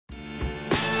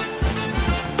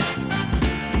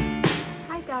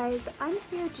guys, I'm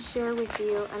here to share with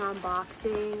you an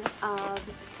unboxing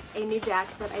of a new deck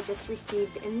that I just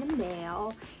received in the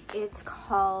mail. It's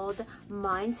called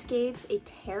Mindscapes, a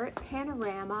Tarot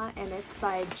Panorama, and it's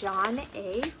by John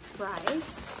A.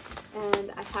 Rice.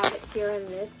 And I have it here in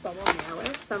this bubble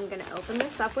mailer, so I'm going to open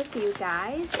this up with you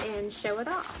guys and show it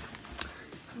off.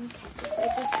 Okay, so I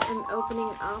just am opening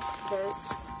up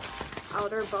this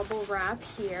outer bubble wrap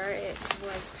here. It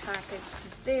was packaged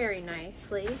very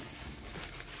nicely.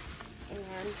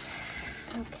 And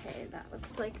okay, that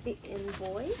looks like the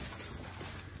invoice.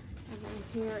 And then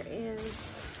here is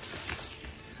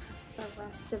the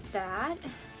rest of that.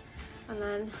 And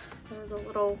then there's a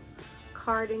little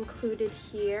card included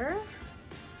here.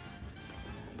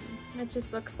 It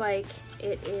just looks like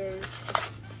it is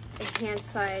a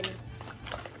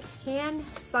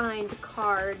hand-signed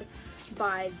card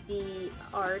by the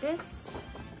artist.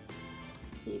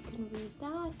 So you can read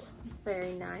that. It's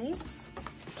very nice.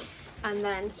 And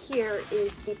then here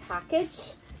is the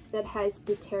package that has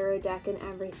the tarot deck and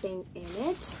everything in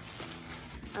it.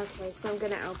 Okay, so I'm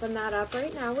going to open that up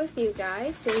right now with you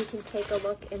guys so you can take a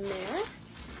look in there.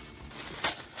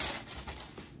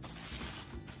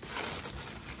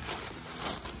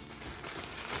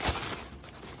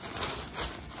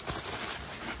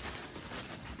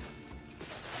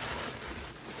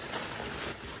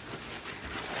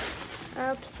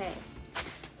 Okay,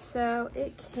 so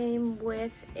it came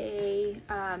with a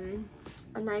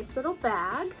nice little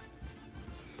bag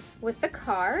with the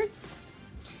cards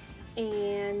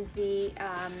and the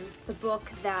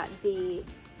book that the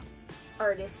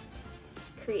artist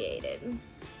created.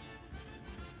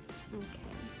 Okay,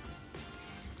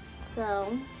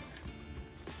 so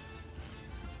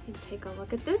you can take a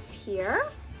look at this here,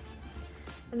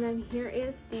 and then here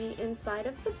is the inside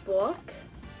of the book.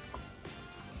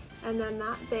 And then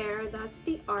that there, that's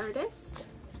the artist.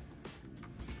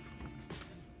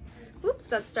 Oops,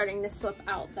 that's starting to slip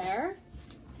out there.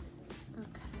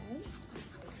 Okay.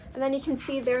 And then you can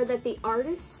see there that the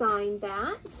artist signed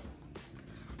that.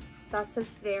 That's a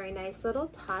very nice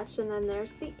little touch. And then there's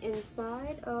the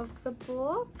inside of the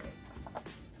book.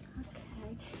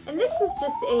 Okay. And this is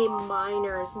just a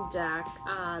miner's deck.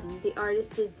 The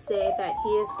artist did say that he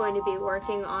is going to be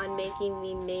working on making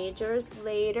the majors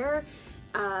later.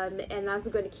 And that's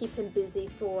going to keep him busy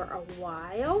for a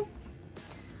while.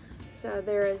 So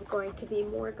there is going to be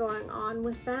more going on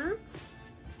with that.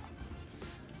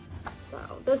 So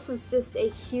this was just a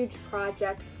huge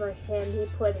project for him. He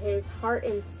put his heart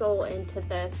and soul into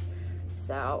this.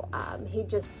 So he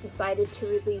just decided to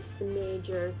release the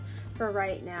majors for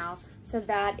right now. So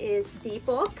that is the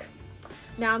book.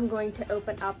 Now I'm going to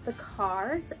open up the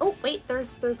cards. Oh wait,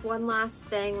 there's one last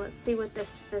thing. Let's see what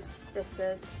this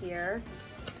is here.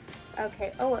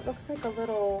 Okay. Oh, it looks like a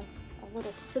little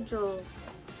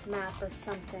sigils map or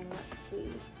something. Let's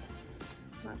see.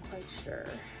 Not quite sure.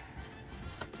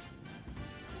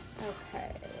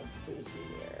 Okay, let's see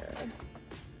here.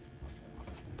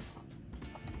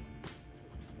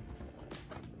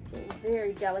 Being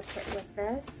very delicate with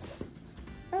this.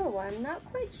 Oh, I'm not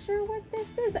quite sure what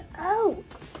this is. Oh,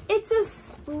 it's a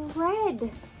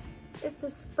spread. It's a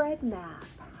spread map.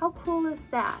 How cool is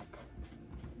that?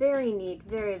 Very neat,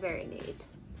 very, very neat.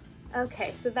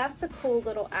 Okay, so that's a cool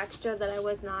little extra that I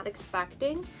was not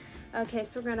expecting. Okay,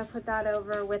 so we're gonna put that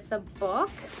over with the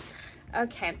book.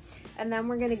 Okay, and then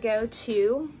we're gonna go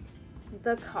to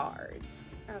the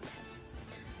cards. Okay,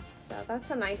 so that's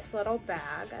a nice little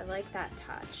bag. I like that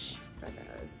touch for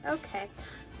those. Okay,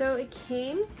 so it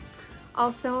came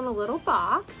also in a little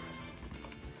box.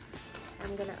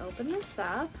 I'm gonna open this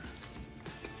up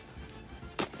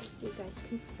so you guys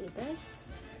can see this.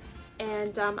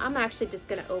 And I'm actually just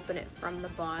gonna open it from the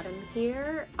bottom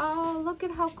here. Oh, look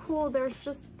at how cool. There's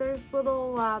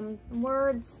little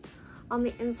words on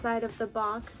the inside of the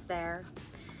box there.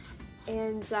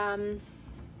 And so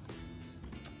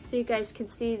you guys can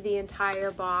see the entire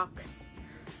box.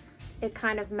 It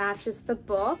kind of matches the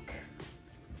book.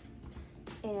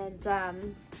 And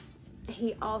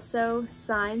he also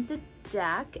signed the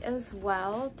deck as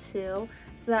well too.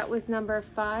 So that was number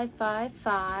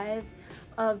 555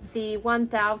 of the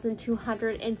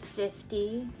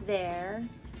 1,250 there.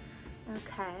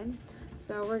 Okay,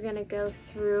 so we're gonna go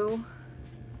through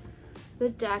the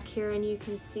deck here, and you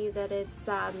can see that it's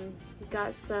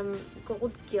got some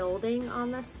gold gilding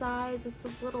on the sides. It's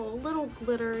a little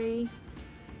glittery,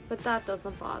 but that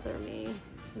doesn't bother me.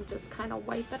 You just kind of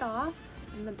wipe it off,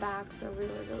 and the backs are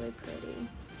really, really pretty.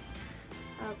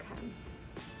 Okay,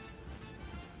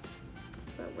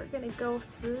 so we're gonna go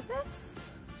through this.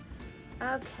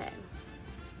 Okay,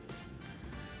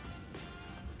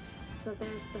 So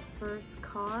there's the first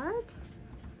card.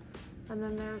 And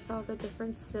then there's all the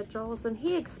different sigils. And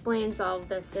he explains all of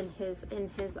this in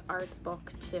his art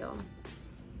book too.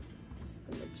 Just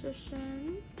the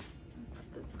Magician.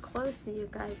 Put this close so you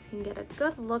guys can get a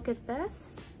good look at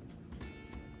this.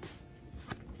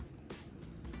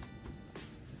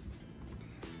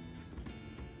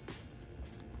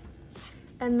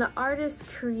 And the artist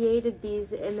created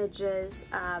these images,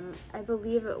 I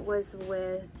believe it was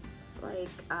with like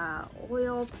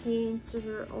oil paints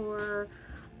or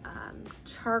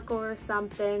charcoal or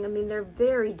something. I mean, they're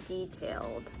very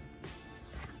detailed.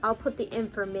 I'll put the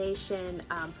information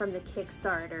from the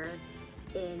Kickstarter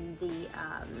in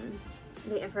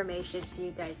the information so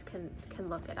you guys can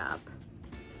look it up.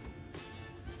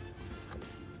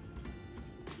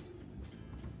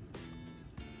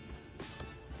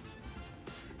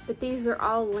 But these are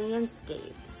all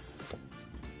landscapes.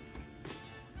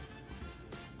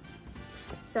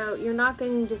 So you're not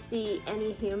going to see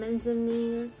any humans in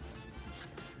these.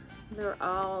 They're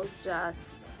all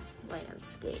just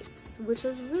landscapes, which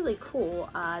is really cool.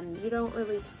 You don't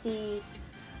really see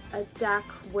a deck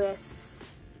with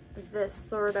this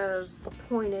sort of a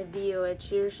point of view.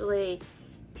 It's usually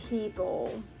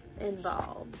people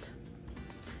involved.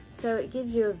 So it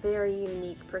gives you a very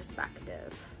unique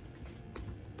perspective.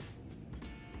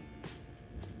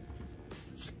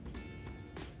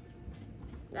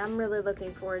 I'm really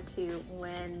looking forward to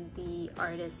when the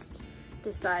artist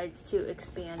decides to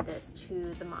expand this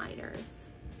to the minors.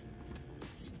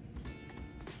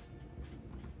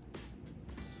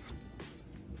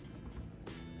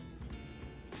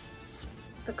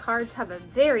 The cards have a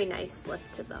very nice slip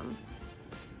to them.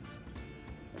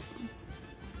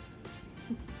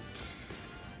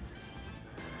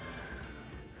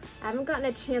 I haven't gotten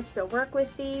a chance to work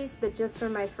with these, but just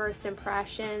from my first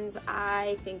impressions,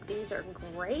 I think these are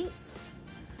great.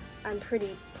 I'm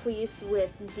pretty pleased with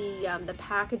the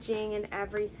packaging and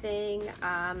everything.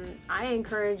 I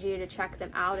encourage you to check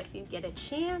them out if you get a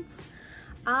chance.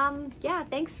 Yeah,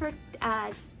 thanks for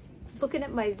looking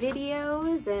at my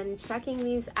videos and checking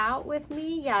these out with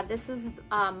me. Yeah, this is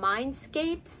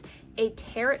Mindscapes, a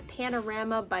Tarot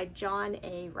Panorama by John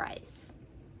A. Rice.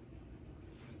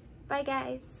 Bye,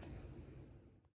 guys.